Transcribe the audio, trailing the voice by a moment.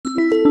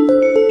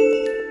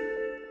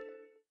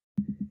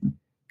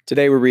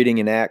Today we're reading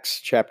in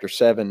Acts chapter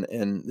 7,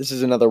 and this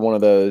is another one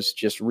of those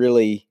just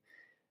really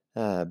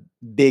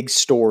big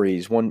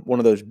stories, one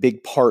of those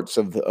big parts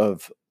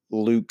of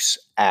Luke's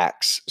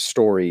Acts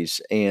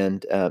stories.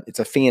 And it's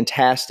a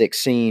fantastic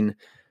scene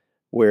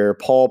where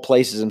Paul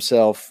places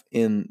himself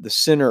in the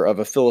center of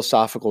a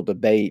philosophical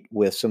debate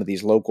with some of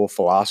these local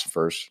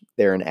philosophers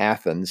there in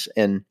Athens.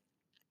 And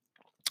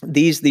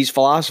these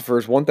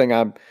philosophers, one thing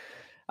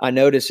I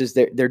notice is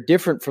they're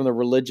different from the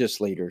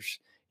religious leaders.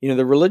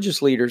 The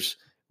religious leaders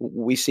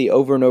we see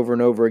over and over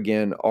and over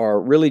again are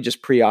really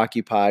just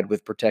preoccupied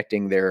with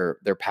protecting their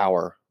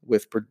power,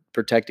 with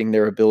protecting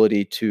their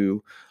ability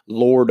to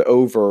lord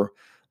over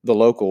the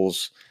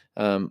locals,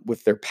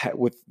 with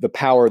the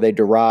power they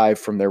derive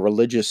from their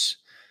religious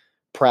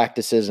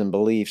practices and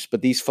beliefs.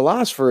 But these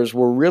philosophers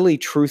were really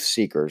truth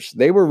seekers.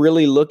 They were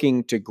really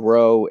looking to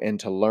grow and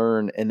to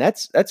learn, and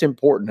that's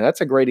important.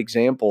 That's a great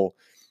example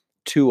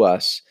to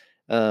us,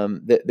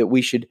 that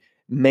we should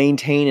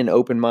maintain an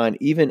open mind,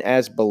 even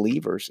as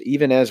believers,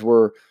 even as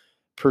we're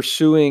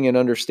pursuing an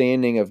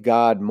understanding of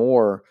God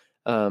more,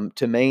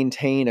 to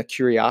maintain a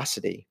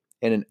curiosity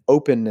and an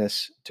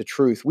openness to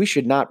truth. We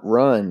should not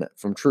run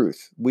from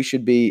truth. We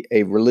should be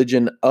a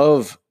religion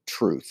of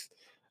truth,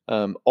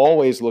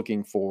 always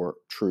looking for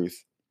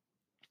truth,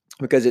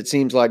 because it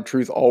seems like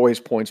truth always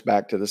points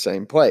back to the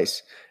same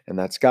place, and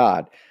that's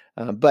God.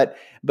 But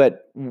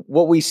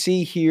what we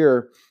see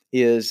here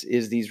is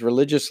these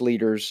religious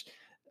leaders.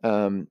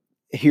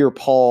 Here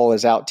Paul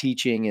is out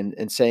teaching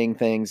and saying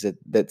things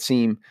that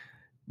seem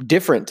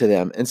different to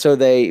them, and so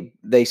they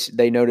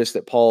notice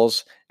that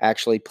Paul's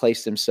actually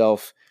placed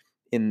himself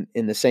in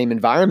the same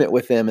environment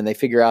with them, and they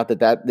figure out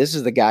that this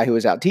is the guy who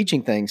is out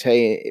teaching things.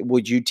 Hey,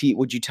 would you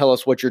tell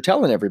us what you're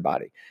telling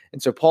everybody?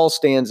 And so Paul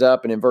stands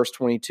up, and in verse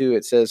 22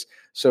 it says,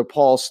 "So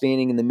Paul,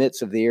 standing in the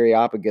midst of the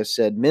Areopagus,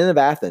 said, 'Men of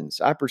Athens,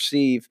 I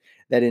perceive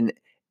that in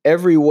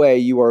every way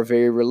you are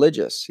very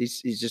religious.'"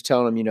 He's just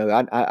telling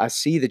them, I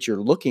see that you're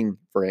looking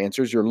for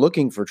answers, you're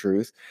looking for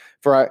truth.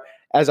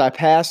 As I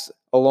passed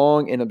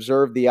along and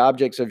observed the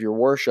objects of your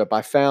worship,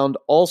 I found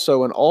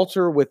also an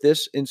altar with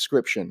this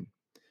inscription: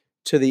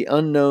 'To the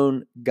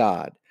unknown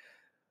God.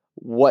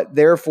 What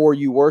therefore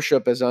you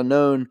worship as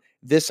unknown,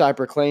 this I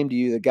proclaim to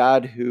you: the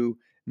God who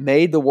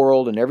made the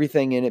world and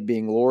everything in it,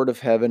 being Lord of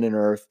heaven and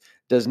earth,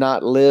 does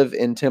not live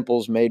in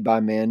temples made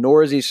by man,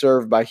 nor is he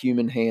served by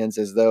human hands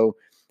as though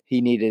he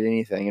needed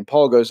anything." And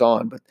Paul goes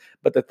on,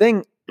 but the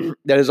thing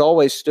that has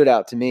always stood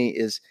out to me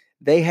is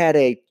they had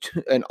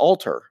an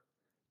altar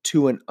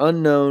to an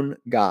unknown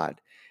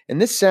God.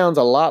 And this sounds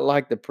a lot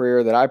like the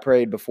prayer that I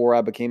prayed before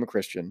I became a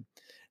Christian,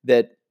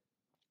 that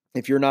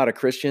if you're not a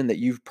Christian, that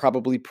you've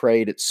probably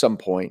prayed at some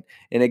point.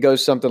 And it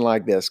goes something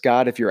like this: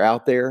 God, if you're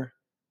out there,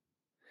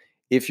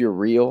 if you're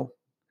real,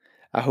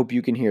 I hope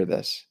you can hear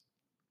this.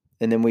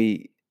 And then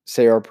we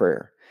say our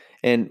prayer.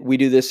 And we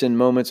do this in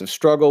moments of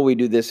struggle. We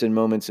do this in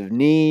moments of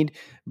need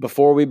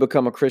before we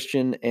become a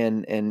Christian.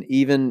 And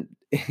even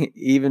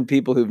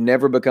people who've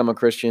never become a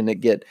Christian that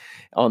get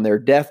on their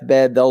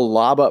deathbed, they'll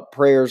lob up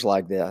prayers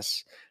like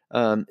this.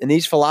 And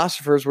these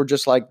philosophers were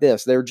just like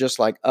this. They're just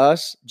like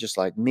us, just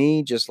like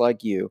me, just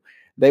like you.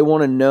 They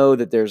want to know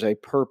that there's a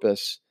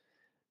purpose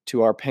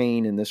to our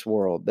pain in this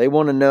world. They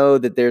want to know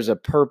that there's a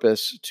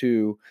purpose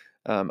to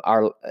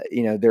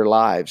their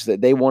lives.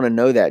 That they want to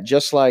know that,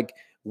 just like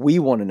we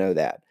want to know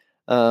that.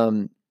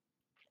 And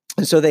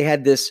so they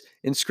had this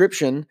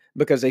inscription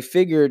because they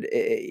figured,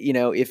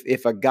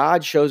 if a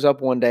God shows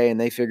up one day and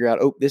they figure out,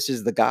 oh, this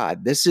is the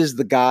God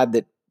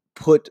that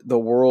put the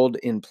world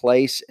in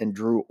place and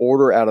drew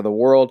order out of the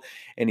world.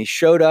 And he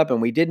showed up,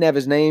 and we didn't have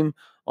his name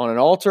on an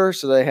altar.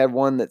 So they had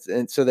one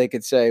and so they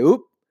could say,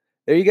 oop,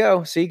 there you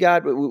go. See,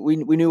 God, we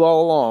knew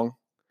all along.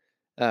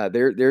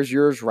 There's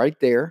yours right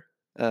there.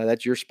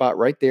 That's your spot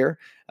right there.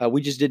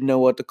 We just didn't know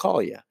what to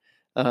call you.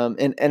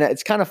 And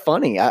it's kind of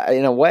funny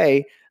in a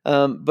way.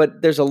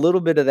 But there's a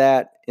little bit of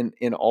that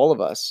in all of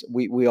us.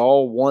 We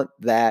all want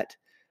that.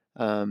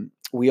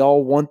 We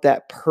all want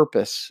that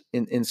purpose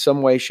in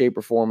some way, shape,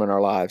 or form in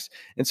our lives.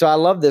 And so I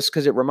love this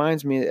because it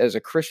reminds me as a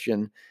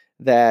Christian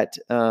that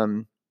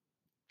when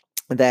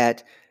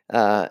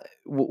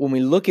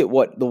we look at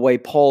the way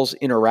Paul's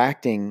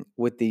interacting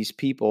with these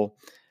people,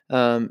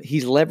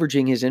 he's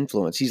leveraging his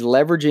influence. He's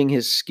leveraging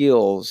his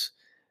skills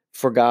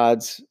for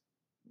God's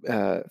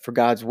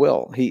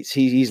will.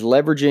 He's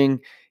leveraging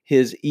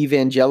his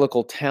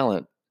evangelical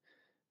talent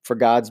for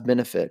God's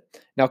benefit.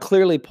 Now,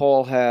 clearly,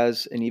 Paul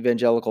has an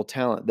evangelical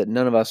talent that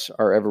none of us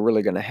are ever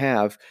really going to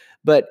have,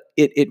 but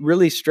it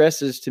really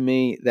stresses to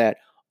me that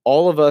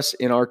all of us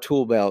in our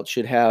tool belt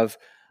should have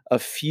a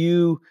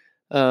few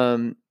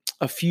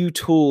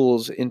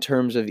tools in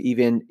terms of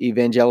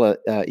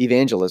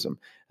evangelism,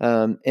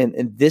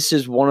 and this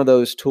is one of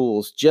those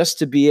tools, just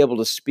to be able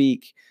to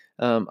speak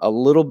a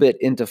little bit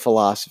into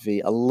philosophy,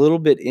 a little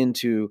bit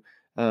into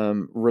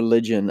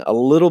religion, a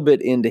little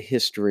bit into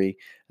history,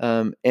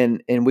 and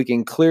we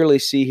can clearly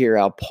see here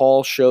how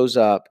Paul shows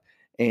up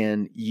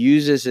and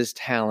uses his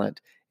talent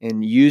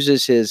and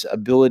uses his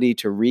ability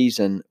to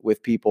reason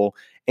with people.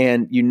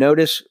 And you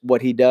notice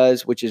what he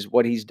does, which is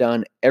what he's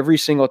done every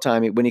single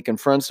time. When he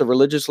confronts the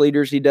religious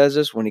leaders, he does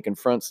this. When he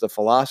confronts the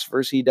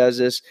philosophers, he does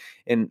this.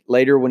 And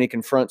later, when he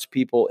confronts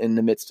people in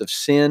the midst of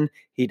sin,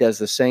 he does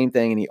the same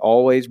thing. And he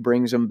always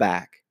brings them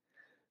back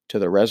to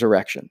the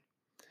resurrection.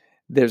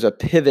 There's a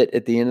pivot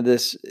at the end of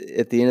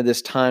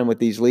this time with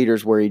these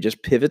leaders where he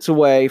just pivots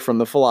away from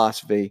the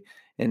philosophy.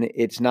 And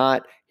it's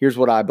not, here's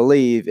what I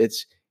believe.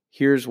 It's,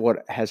 here's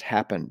what has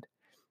happened.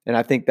 And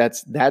I think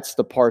that's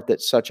the part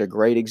that's such a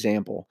great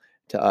example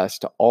to us,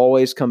 to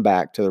always come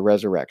back to the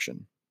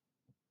resurrection.